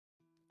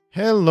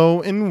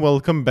Hello and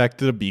welcome back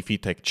to the Beefy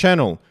Tech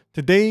channel.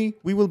 Today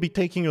we will be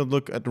taking a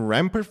look at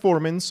RAM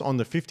performance on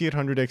the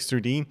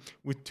 5800X3D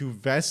with two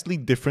vastly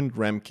different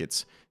RAM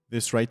kits.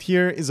 This right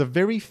here is a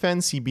very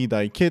fancy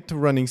B-die kit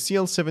running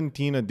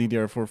CL17 at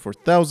DDR4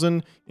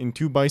 4000 in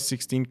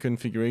 2x16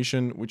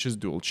 configuration, which is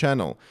dual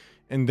channel.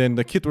 And then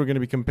the kit we're going to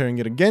be comparing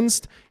it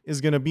against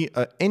is going to be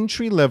an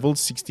entry-level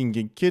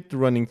 16GB kit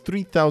running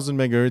 3000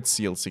 MHz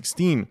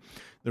CL16.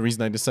 The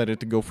reason I decided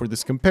to go for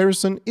this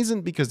comparison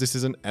isn't because this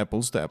is an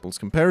apples-to-apples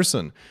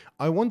comparison.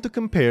 I want to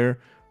compare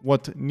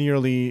what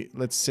nearly,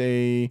 let's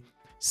say,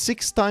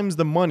 6 times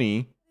the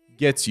money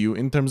gets you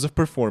in terms of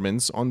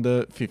performance on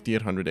the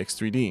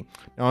 5800X3D.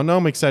 Now, I know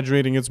I'm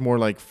exaggerating, it's more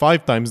like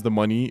 5 times the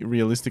money,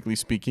 realistically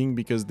speaking,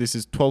 because this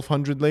is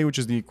 1200 lei, which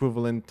is the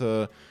equivalent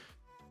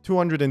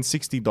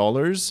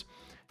 $260.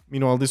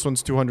 Meanwhile, this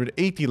one's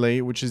 280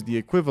 lei, which is the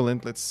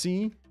equivalent, let's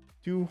see,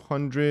 which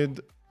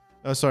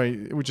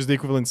is the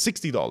equivalent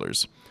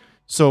 $60.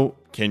 So,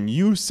 can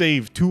you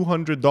save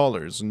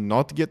 $200,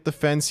 not get the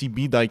fancy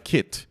B-die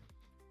kit,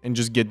 and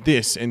just get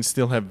this and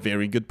still have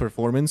very good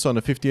performance on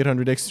a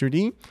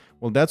 5800X3D?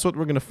 Well, that's what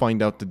we're going to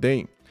find out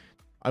today.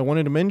 I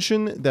wanted to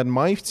mention that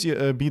my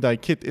B-die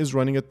kit is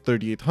running at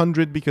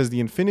 3800 because the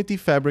Infinity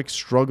Fabric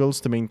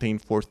struggles to maintain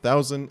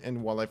 4000,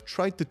 and while I've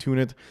tried to tune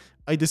it,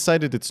 I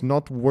decided it's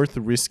not worth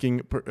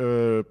risking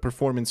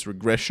performance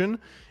regression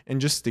and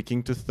just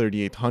sticking to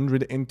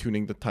 3800 and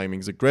tuning the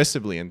timings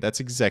aggressively, and that's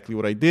exactly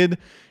what I did.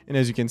 And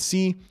as you can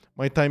see,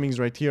 my timings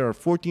right here are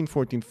 14,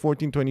 14,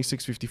 14,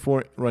 26,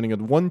 54, running at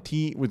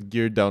 1T with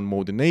gear down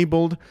mode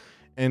enabled.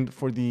 And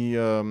for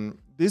the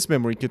this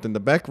memory kit in the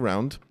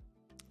background,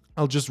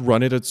 I'll just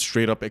run it at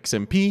straight up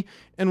XMP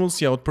and we'll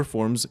see how it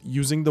performs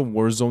using the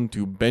Warzone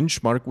 2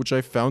 benchmark, which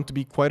I found to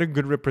be quite a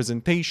good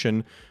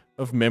representation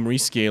of memory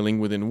scaling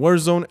within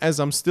Warzone, as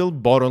I'm still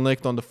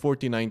bottlenecked on the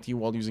 4090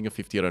 while using a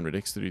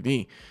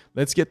 5800X3D.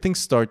 Let's get things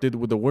started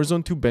with the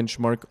Warzone 2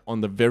 benchmark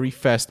on the very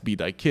fast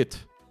B-die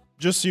kit.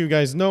 Just so you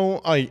guys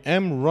know, I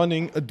am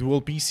running a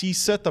dual PC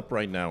setup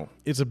right now.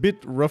 It's a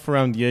bit rough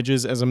around the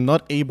edges as I'm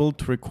not able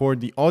to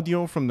record the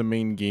audio from the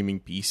main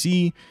gaming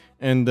PC,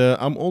 and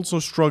I'm also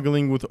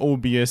struggling with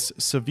OBS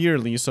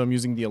severely, so I'm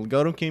using the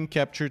Elgato Game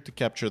Capture to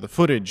capture the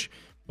footage.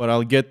 But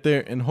I'll get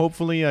there, and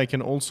hopefully I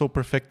can also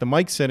perfect the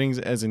mic settings,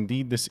 as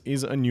indeed this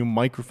is a new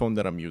microphone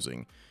that I'm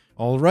using.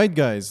 Alright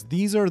guys,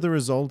 these are the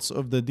results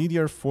of the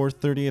DDR4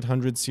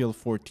 3800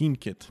 CL14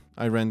 kit.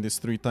 I ran this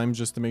 3 times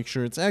just to make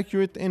sure it's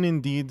accurate, and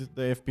indeed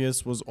the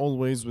FPS was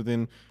always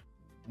within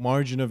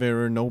margin of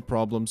error, no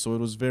problem, so it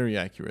was very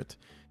accurate.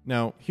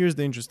 Now, here's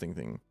the interesting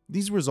thing.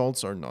 These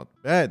results are not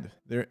bad.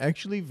 They're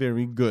actually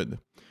very good.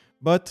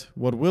 But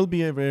what will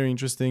be very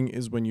interesting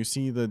is when you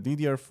see the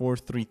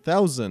DDR4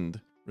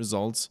 3000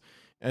 results,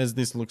 as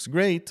this looks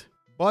great,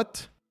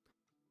 but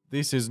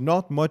this is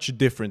not much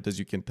different, as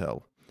you can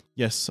tell.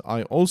 Yes,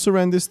 I also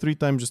ran this 3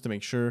 times just to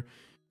make sure,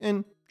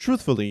 and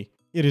truthfully,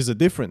 it is a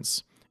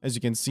difference. As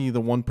you can see,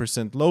 the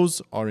 1%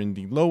 lows are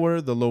indeed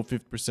lower, the low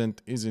 5%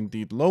 is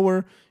indeed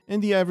lower,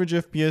 and the average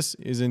FPS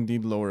is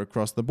indeed lower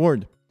across the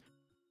board.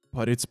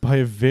 But it's by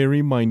a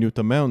very minute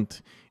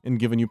amount, and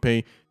given you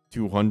pay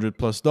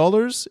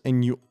 $200+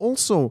 and you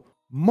also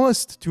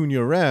must tune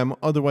your RAM,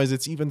 otherwise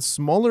it's even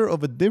smaller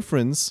of a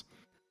difference,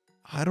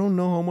 I don't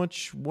know how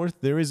much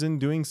worth there is in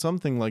doing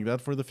something like that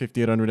for the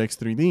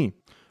 5800X3D.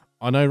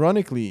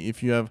 Unironically,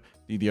 if you have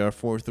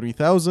DDR4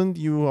 3000,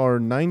 you are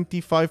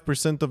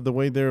 95% of the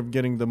way there of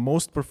getting the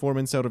most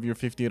performance out of your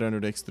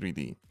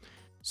 5800X3D.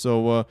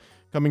 So,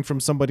 coming from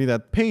somebody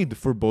that paid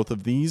for both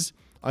of these,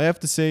 I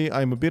have to say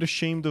I'm a bit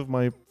ashamed of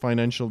my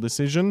financial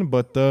decision,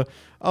 but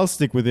I'll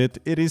stick with it.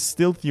 It is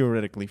still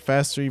theoretically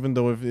faster, even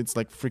though if it's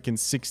like freaking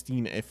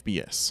 16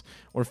 FPS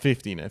or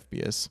 15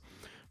 FPS.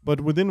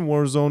 But within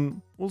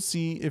Warzone, we'll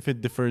see if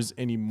it differs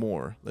any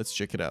more. Let's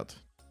check it out.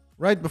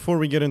 Right before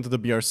we get into the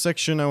BR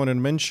section, I want to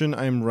mention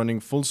I'm running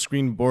full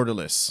screen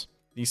borderless.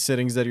 These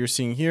settings that you're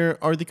seeing here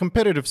are the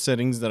competitive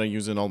settings that I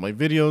use in all my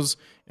videos,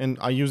 and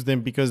I use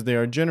them because they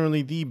are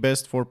generally the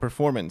best for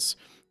performance.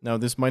 Now,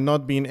 this might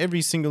not be in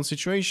every single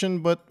situation,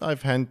 but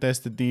I've hand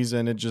tested these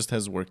and it just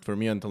has worked for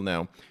me until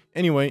now.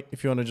 Anyway,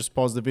 if you want to just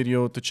pause the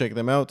video to check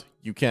them out,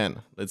 you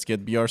can. Let's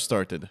get BR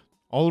started.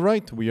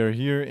 Alright, we are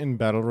here in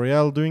Battle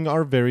Royale doing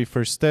our very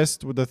first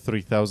test with the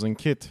 3000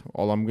 kit.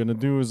 All I'm gonna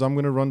do is I'm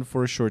gonna run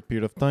for a short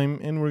period of time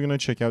and we're gonna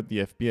check out the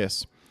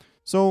FPS.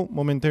 So,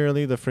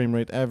 momentarily the frame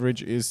rate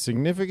average is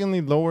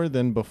significantly lower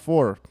than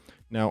before.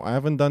 Now, I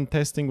haven't done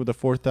testing with the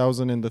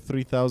 4000 and the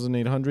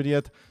 3800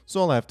 yet,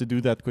 so I'll have to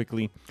do that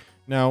quickly.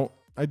 Now,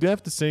 I do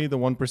have to say the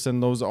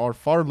 1% lows are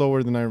far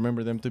lower than I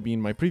remember them to be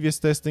in my previous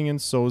testing,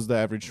 and so is the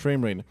average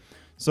frame rate.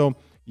 So,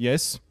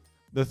 yes,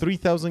 the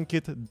 3000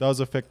 kit does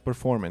affect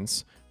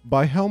performance.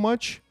 By how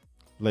much?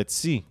 Let's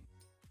see.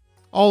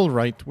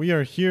 Alright, we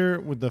are here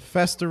with the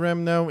faster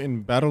RAM now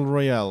in Battle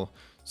Royale.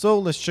 So,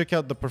 let's check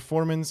out the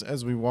performance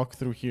as we walk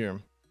through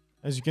here.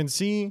 As you can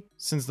see,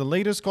 since the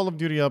latest Call of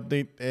Duty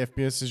update, the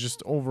FPS is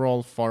just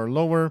overall far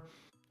lower,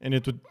 and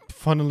it would,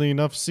 funnily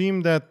enough,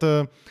 seem that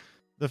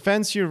the The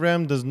fancier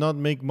RAM does not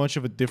make much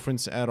of a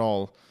difference at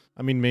all.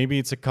 I mean, maybe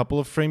it's a couple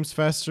of frames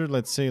faster,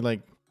 let's say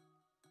like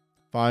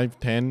 5,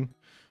 10,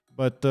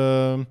 but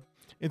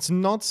it's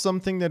not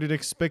something that you'd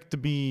expect to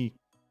be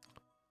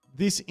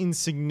this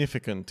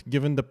insignificant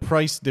given the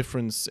price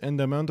difference and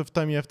the amount of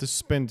time you have to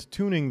spend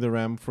tuning the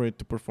RAM for it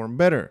to perform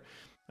better.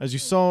 As you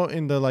saw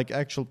in the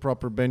actual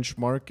proper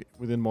benchmark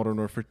within Modern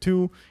Warfare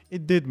 2,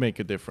 it did make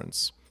a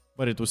difference,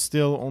 but it was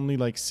still only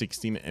like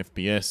 16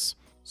 FPS.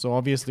 So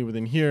obviously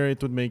within here,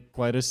 it would make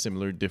quite a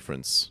similar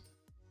difference.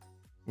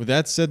 With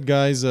that said,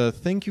 guys,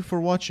 thank you for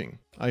watching.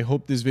 I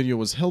hope this video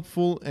was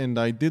helpful, and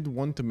I did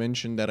want to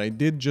mention that I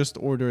did just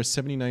order a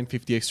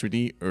 7950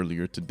 X3D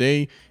earlier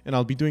today, and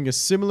I'll be doing a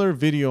similar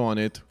video on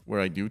it where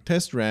I do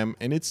test RAM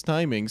and its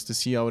timings to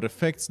see how it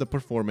affects the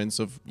performance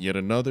of yet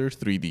another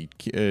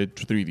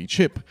 3D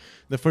chip.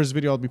 The first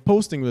video I'll be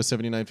posting with a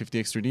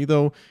 7950 X3D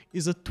though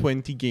is a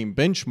 20 game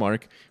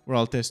benchmark where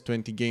I'll test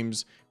 20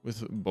 games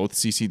with both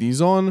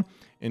CCDs on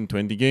and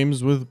 20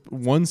 games with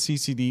one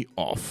CCD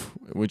off,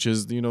 which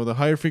is, you know, the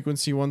higher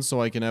frequency one,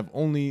 so I can have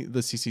only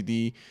the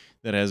CCD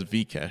that has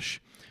Vcache.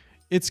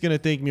 It's gonna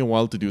take me a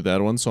while to do that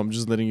one, so I'm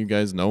just letting you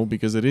guys know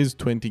because it is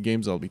 20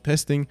 games I'll be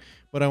testing,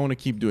 but I want to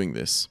keep doing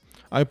this.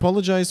 I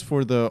apologize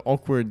for the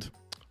awkward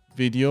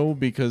video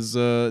because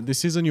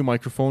this is a new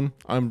microphone.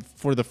 I'm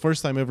for the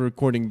first time ever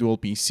recording dual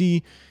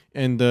PC,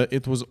 and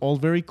it was all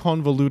very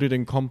convoluted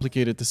and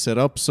complicated to set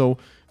up, so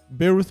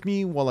bear with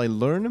me while I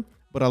learn,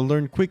 but I'll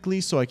learn quickly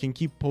so I can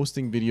keep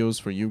posting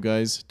videos for you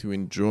guys to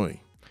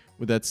enjoy.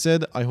 With that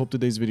said, I hope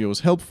today's video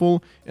was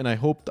helpful, and I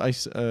hope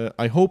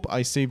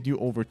I saved you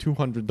over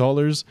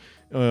 $200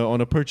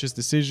 on a purchase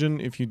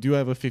decision if you do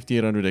have a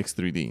 5800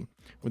 X3D.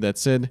 With that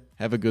said,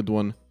 have a good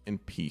one,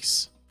 and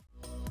peace.